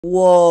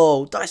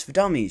Whoa, Dice for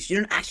Dummies. You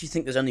don't actually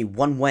think there's only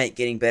one way at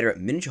getting better at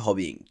miniature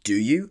hobbying, do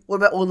you? What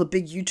about all the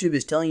big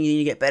YouTubers telling you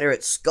to get better at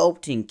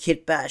sculpting,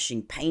 kit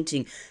bashing,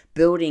 painting,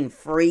 building,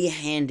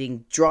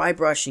 freehanding, dry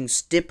brushing,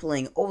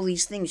 stippling, all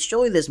these things?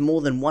 Surely there's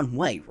more than one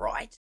way,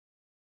 right?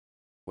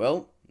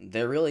 Well,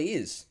 there really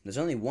is. There's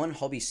only one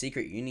hobby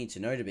secret you need to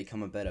know to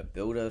become a better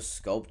builder,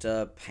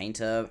 sculptor,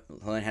 painter,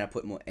 learn how to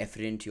put more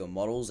effort into your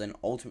models, and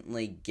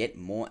ultimately get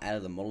more out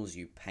of the models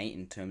you paint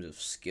in terms of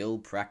skill,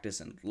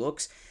 practice, and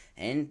looks.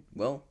 And,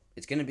 well,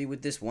 it's going to be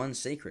with this one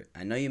secret.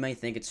 I know you may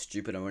think it's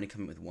stupid I'm only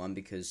coming with one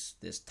because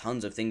there's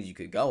tons of things you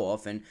could go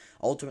off, and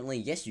ultimately,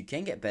 yes, you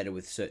can get better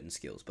with certain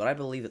skills, but I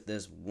believe that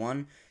there's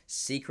one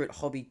secret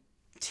hobby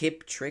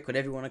tip, trick,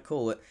 whatever you want to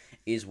call it,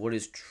 is what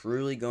is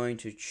truly going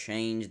to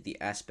change the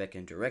aspect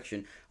and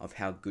direction of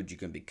how good you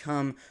can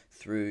become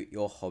through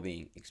your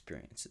hobbying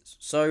experiences.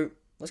 So,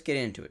 let's get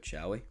into it,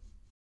 shall we?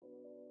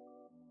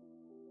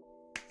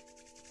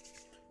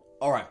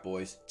 Alright,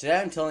 boys, today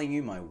I'm telling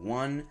you my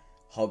one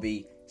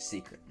hobby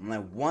secret, my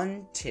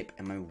one tip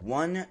and my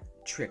one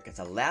trick that's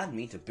allowed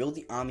me to build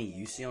the army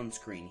you see on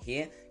screen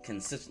here,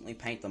 consistently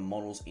paint the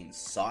models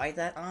inside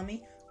that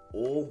army,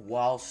 all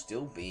while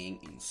still being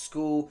in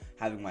school,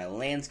 having my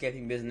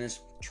landscaping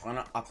business, trying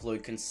to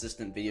upload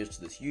consistent videos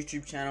to this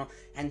YouTube channel,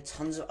 and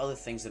tons of other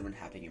things that have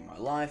been happening in my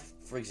life,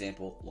 for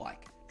example,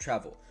 like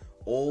travel,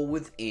 all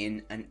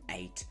within an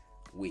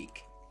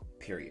 8-week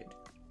period.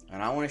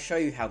 And I want to show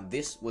you how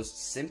this was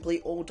simply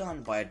all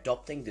done by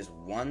adopting this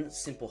one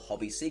simple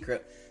hobby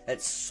secret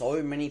that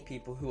so many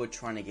people who are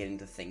trying to get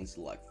into things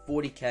like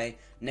 40k,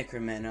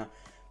 Necromana,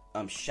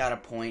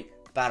 Shatterpoint,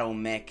 Battle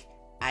Mech,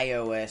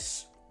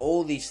 AOS,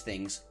 all these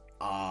things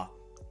are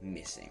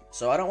missing.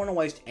 So I don't want to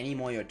waste any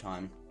more of your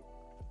time.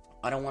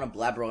 I don't want to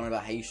blabber on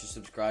about how you should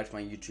subscribe to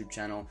my YouTube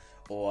channel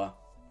or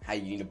how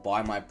you need to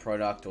buy my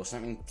product or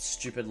something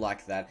stupid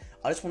like that.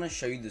 I just want to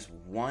show you this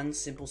one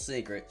simple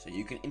secret so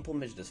you can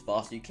implement it as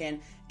fast as you can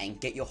and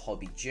get your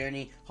hobby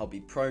journey, hobby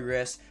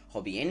progress,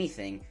 hobby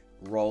anything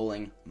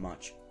rolling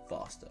much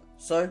faster.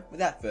 So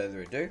without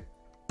further ado,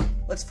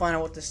 let's find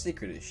out what the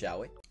secret is,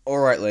 shall we?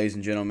 Alright, ladies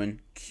and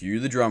gentlemen,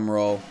 cue the drum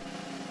roll.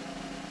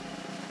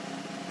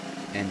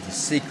 And the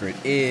secret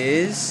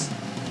is...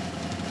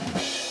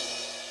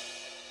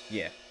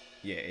 Yeah,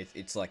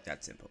 it's like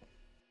that simple.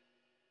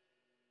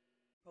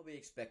 Probably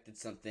expected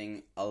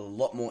something a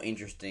lot more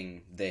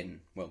interesting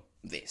than, well,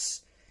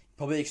 this.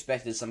 Probably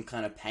expected some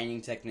kind of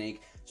painting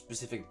technique,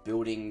 specific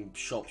building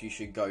shops you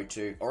should go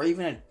to, or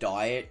even a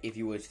diet if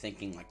you were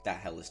thinking like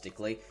that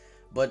holistically,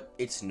 but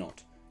it's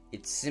not.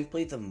 It's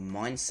simply the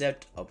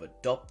mindset of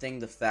adopting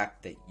the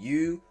fact that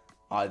you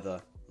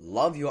either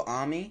love your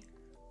army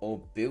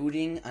or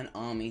building an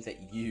army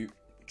that you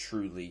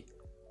truly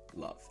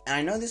love. And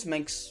I know this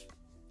makes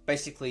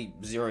basically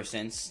zero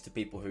sense to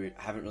people who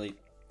haven't really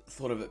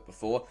thought of it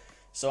before,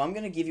 so I'm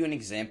going to give you an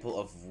example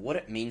of what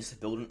it means to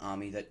build an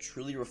army that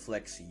truly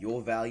reflects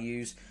your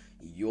values,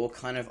 your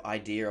kind of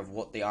idea of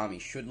what the army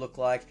should look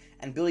like,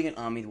 and building an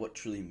army what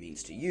truly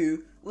means to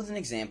you with an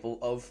example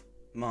of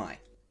my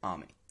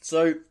army.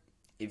 So,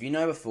 if you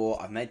know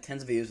before, I've made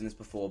tons of videos on this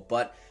before,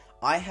 but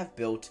I have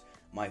built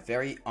my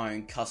very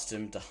own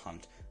custom to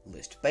hunt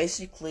list.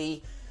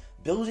 Basically,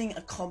 building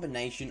a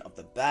combination of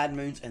the Bad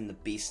Moons and the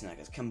Beast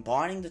Snaggers,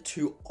 combining the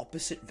two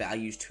opposite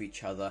values to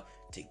each other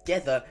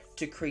together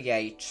to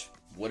create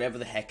whatever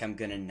the heck I'm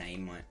gonna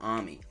name my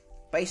army.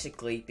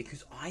 Basically,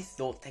 because I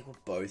thought they were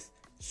both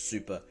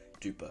super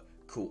duper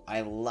cool.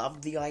 I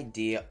love the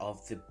idea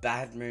of the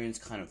Bad Moons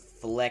kind of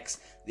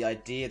flex, the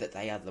idea that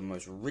they are the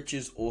most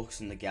richest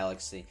orcs in the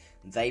galaxy,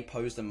 they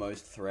pose the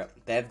most threat,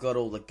 they've got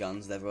all the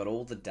guns, they've got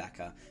all the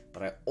dakka,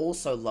 but I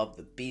also love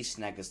the Beast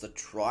Snaggers, the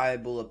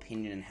tribal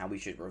opinion and how we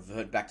should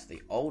revert back to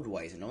the old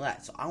ways and all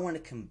that. So I want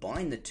to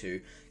combine the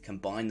two,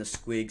 combine the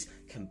squigs,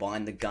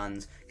 combine the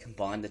guns,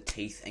 combine the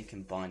teeth, and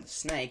combine the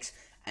snakes,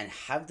 and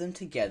have them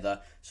together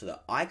so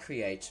that I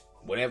create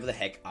whatever the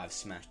heck I've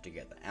smashed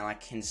together. And I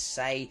can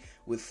say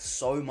with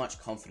so much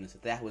confidence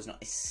that there was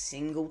not a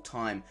single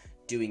time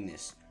doing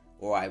this,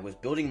 or I was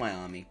building my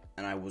army,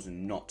 and I was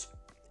not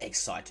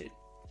excited.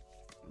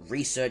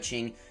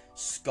 Researching,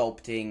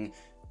 sculpting,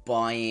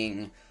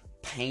 buying,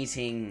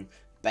 painting,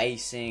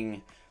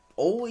 basing,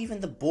 all even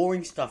the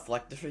boring stuff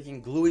like the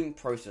freaking gluing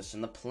process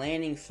and the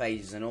planning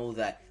phases and all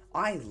that.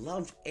 I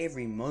loved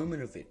every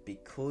moment of it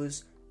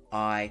because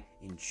I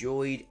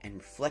enjoyed and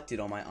reflected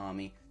on my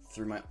army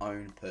through my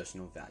own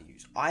personal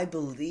values. I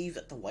believe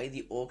that the way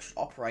the orcs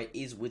operate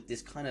is with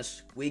this kind of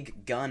squig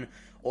gun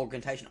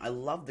orientation. I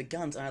love the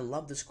guns and I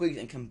love the squigs,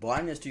 and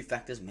combining those two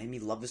factors made me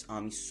love this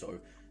army so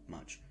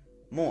much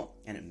more,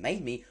 and it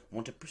made me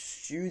want to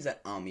pursue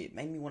that army. It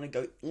made me want to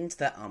go into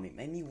that army. It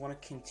made me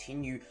want to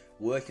continue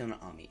working on an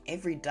army.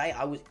 Every day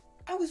I was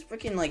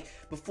freaking like,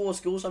 before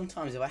school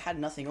sometimes, if I had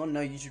nothing on,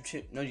 no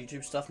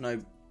YouTube stuff, no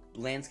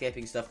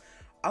landscaping stuff,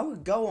 I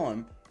would go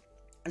on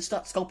and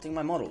start sculpting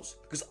my models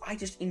because I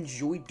just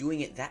enjoy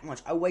doing it that much.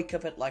 I wake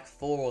up at like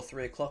 4 or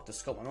 3 o'clock to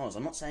sculpt my models.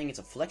 I'm not saying it's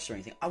a flex or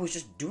anything. I was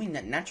just doing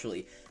that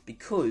naturally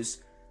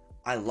because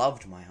I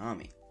loved my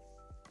army.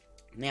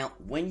 Now,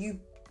 when you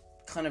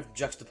kind of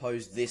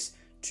juxtapose this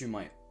to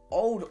my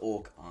old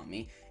orc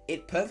army,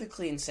 it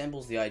perfectly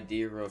ensembles the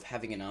idea of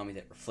having an army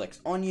that reflects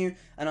on you,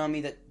 an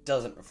army that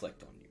doesn't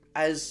reflect on you.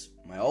 As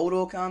my old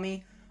orc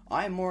army,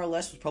 I more or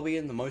less was probably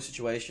in the most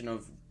situation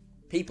of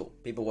people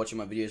watching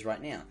my videos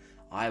right now.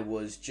 I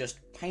was just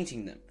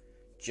painting them,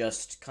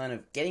 just kind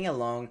of getting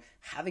along,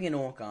 having an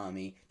orc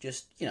army,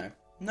 just,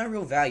 no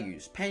real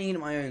values. Painting in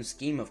my own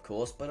scheme, of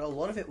course, but a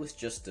lot of it was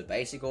just the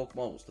basic orc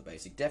models, the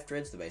basic death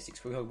dreads, the basic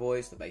squiggle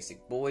boys, the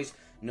basic boys,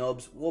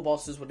 knobs, war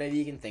bosses, whatever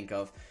you can think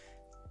of.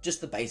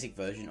 Just the basic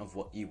version of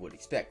what you would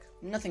expect.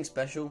 Nothing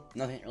special,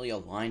 nothing really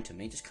aligned to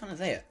me, just kind of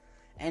there.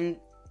 And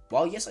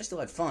while yes, I still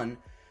had fun,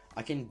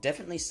 I can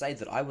definitely say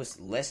that I was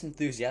less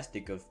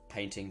enthusiastic of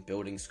painting,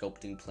 building,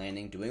 sculpting,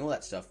 planning, doing all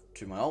that stuff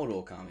to my old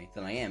orc army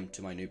than I am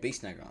to my new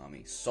Beastnagger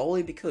army,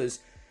 solely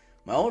because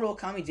my old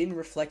orc army didn't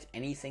reflect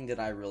anything that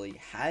I really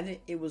had.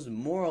 It was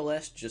more or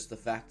less just the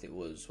fact it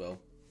was, well,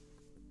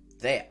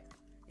 there.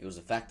 It was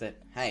the fact that,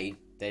 hey,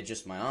 they're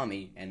just my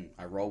army, and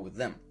I roll with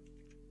them.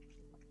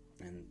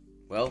 And,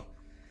 well,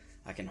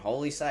 I can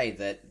wholly say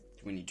that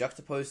when you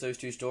juxtapose those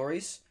two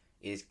stories,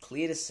 it is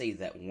clear to see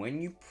that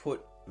when you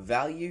put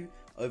value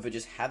over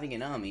just having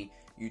an army,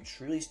 you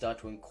truly start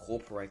to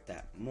incorporate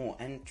that more.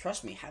 And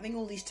trust me, having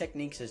all these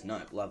techniques is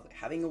lovely.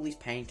 Having all these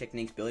painting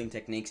techniques, building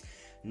techniques,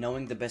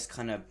 knowing the best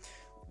kind of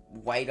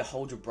way to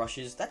hold your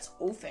brushes, that's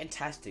all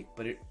fantastic,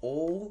 but it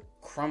all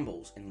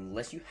crumbles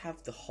unless you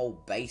have the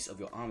whole base of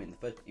your army in the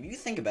first. If you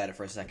think about it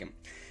for a second,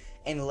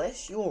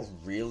 unless you're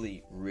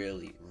really,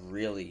 really,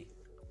 really,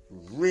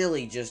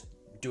 really just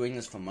doing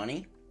this for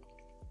money,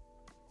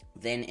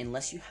 then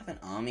unless you have an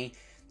army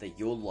that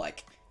you're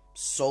like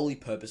solely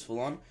purposeful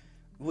on,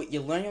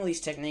 you're learning all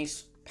these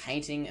techniques,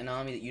 painting an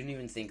army that you don't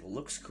even think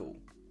looks cool.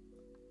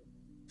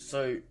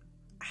 So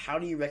how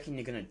do you reckon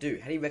you're going to do?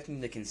 How do you reckon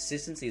the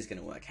consistency is going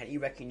to work? How do you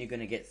reckon you're going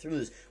to get through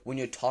this? When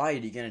you're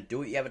tired, you're going to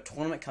do it. You have a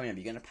tournament coming up,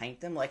 you're going to paint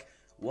them. Like,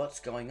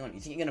 what's going on? You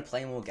think you're going to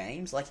play more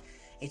games? Like,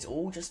 it's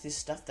all just this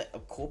stuff that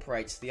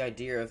incorporates the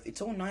idea of,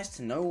 it's all nice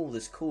to know all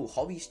this cool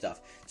hobby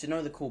stuff, to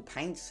know the cool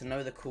paints, to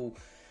know the cool,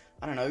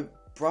 I don't know,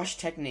 brush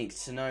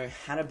techniques, to know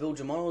how to build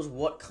your models,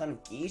 what kind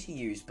of gear to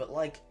use, but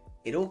like,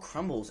 it all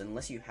crumbles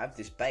unless you have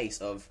this base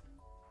of,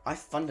 I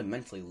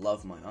fundamentally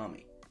love my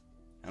army.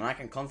 And I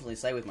can confidently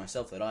say with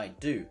myself that I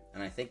do,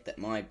 and I think that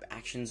my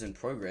actions and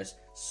progress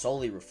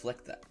solely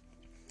reflect that.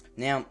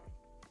 Now,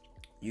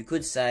 you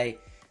could say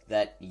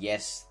that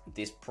yes,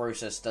 this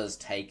process does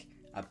take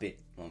a bit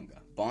longer.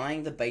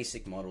 Buying the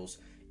basic models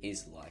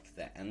is like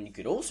that. And you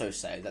could also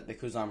say that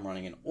because I'm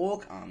running an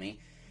orc army,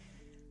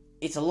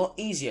 it's a lot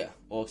easier.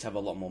 Orcs have a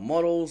lot more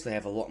models, they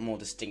have a lot more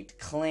distinct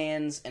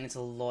clans, and it's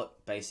a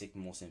lot basic,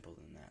 more simple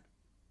than that.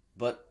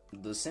 But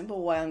the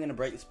simple way I'm going to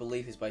break this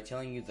belief is by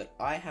telling you that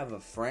I have a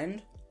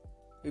friend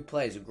who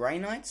plays Grey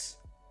Knights,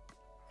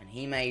 and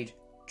he made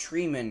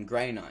Treeman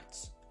Grey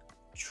Knights.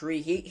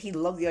 He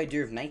loved the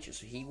idea of nature,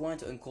 so he wanted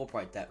to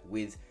incorporate that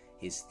with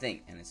his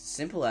thing, and it's as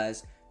simple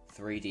as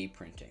 3D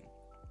printing.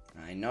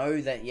 And I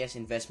know that, yes,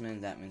 investment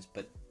and that means,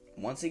 but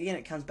once again,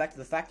 it comes back to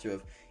the factor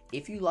of,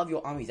 if you love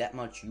your army that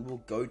much, you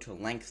will go to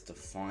lengths to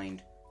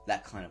find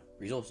that kind of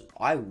resources.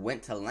 I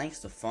went to lengths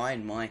to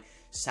find my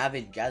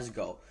Savage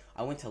Gazgul.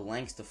 I went to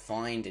lengths to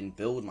find and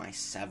build my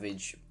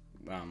Savage,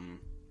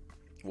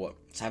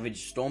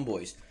 Savage Storm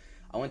Boys.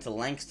 I went to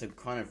lengths to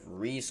kind of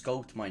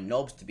re-sculpt my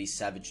knobs to be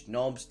Savage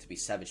knobs, to be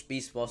Savage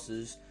Beast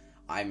Bosses.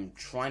 I'm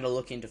trying to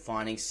look into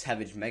finding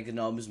Savage Mega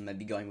Knobs,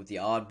 maybe going with the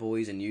Ard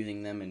Boys and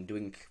using them and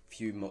doing a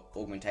few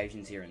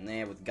augmentations here and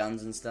there with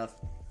guns and stuff.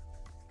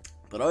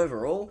 But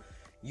overall,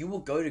 you will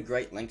go to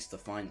great lengths to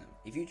find them.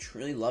 If you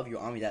truly love your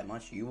army that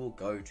much, you will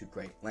go to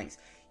great lengths.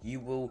 You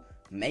will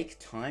make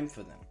time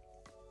for them.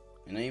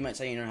 I know you might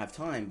say you don't have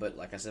time, but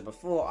like I said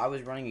before, I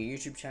was running a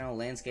YouTube channel,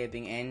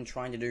 landscaping, and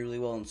trying to do really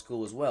well in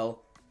school as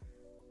well,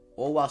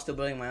 all while still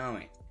building my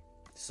army.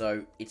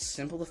 So it's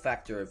simple the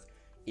factor of,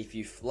 if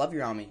you love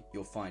your army,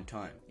 you'll find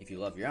time. If you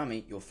love your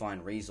army, you'll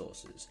find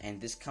resources.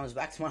 And this comes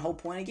back to my whole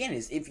point again,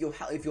 is if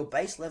your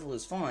base level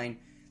is fine,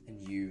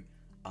 then you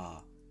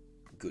are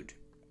good.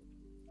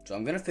 So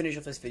I'm going to finish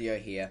off this video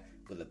here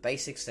with a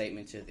basic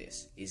statement to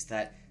this, is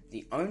that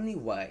the only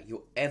way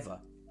you're ever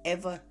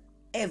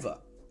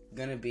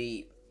going to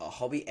be a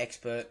hobby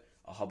expert,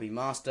 a hobby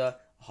master,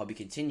 a hobby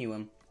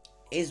continuum,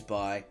 is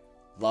by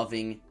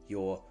loving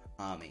your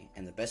army.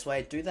 And the best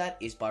way to do that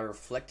is by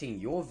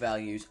reflecting your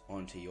values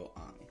onto your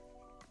army.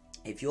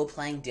 If you're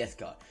playing Death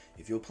Guard,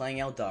 if you're playing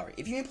Eldari,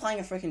 if you're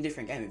playing a freaking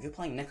different game, if you're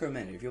playing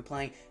Necromunda, if you're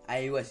playing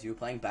AOS, if you're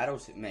playing Battle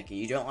Mech, and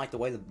you don't like the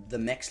way the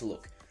mechs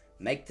look,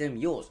 make them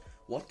yours.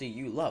 What do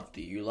you love?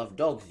 Do you love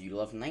dogs? Do you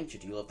love nature?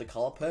 Do you love the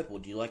color purple?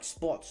 Do you like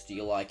spots? Do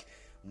you like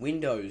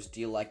windows?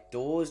 Do you like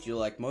doors? Do you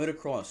like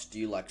motocross? Do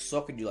you like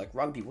soccer? Do you like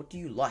rugby? What do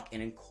you like?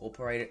 And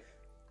incorporate it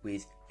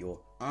with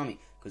your army.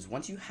 Because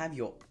once you have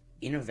your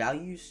inner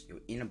values, your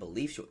inner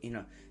beliefs, your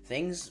inner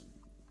things,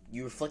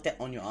 you reflect that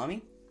on your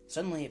army,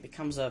 suddenly it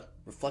becomes a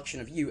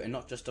reflection of you and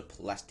not just a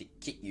plastic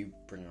kit you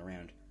bring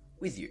around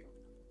with you.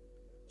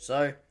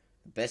 So,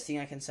 the best thing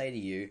I can say to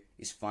you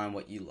is find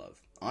what you love.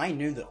 I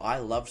knew that I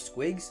loved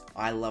squigs,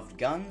 I loved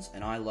guns,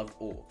 and I loved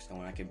orcs. And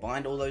when I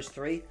combined all those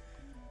three,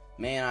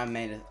 man,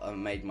 I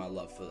made my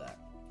love for that.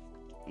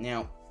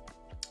 Now,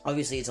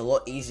 obviously, it's a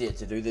lot easier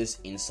to do this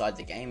inside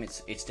the game.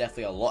 It's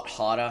definitely a lot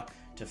harder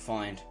to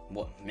find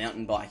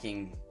mountain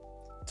biking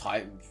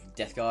type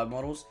Death Guard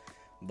models.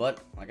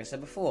 But like I said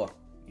before,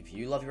 if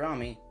you love your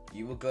army,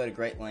 you will go to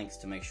great lengths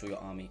to make sure your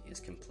army is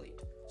complete.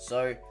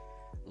 So,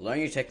 learn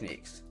your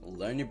techniques,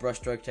 learn your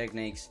brushstroke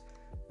techniques,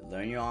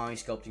 learn your army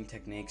sculpting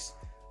techniques,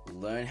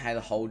 learn how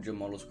to hold your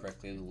models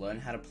correctly, learn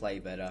how to play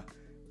better.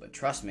 But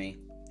trust me,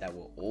 that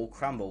will all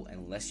crumble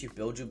unless you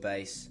build your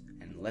base,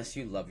 unless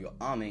you love your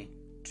army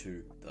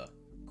to the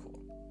core.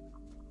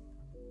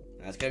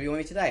 And that's going to be all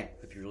me today.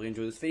 Hope you really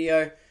enjoyed this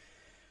video.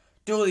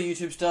 Do all the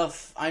YouTube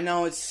stuff. I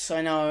know,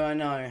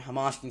 I'm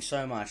asking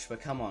so much,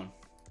 but come on.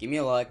 Give me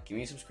a like, give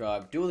me a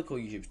subscribe, do all the cool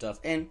YouTube stuff,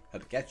 and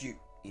hope to catch you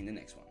in the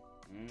next one.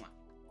 Mwah.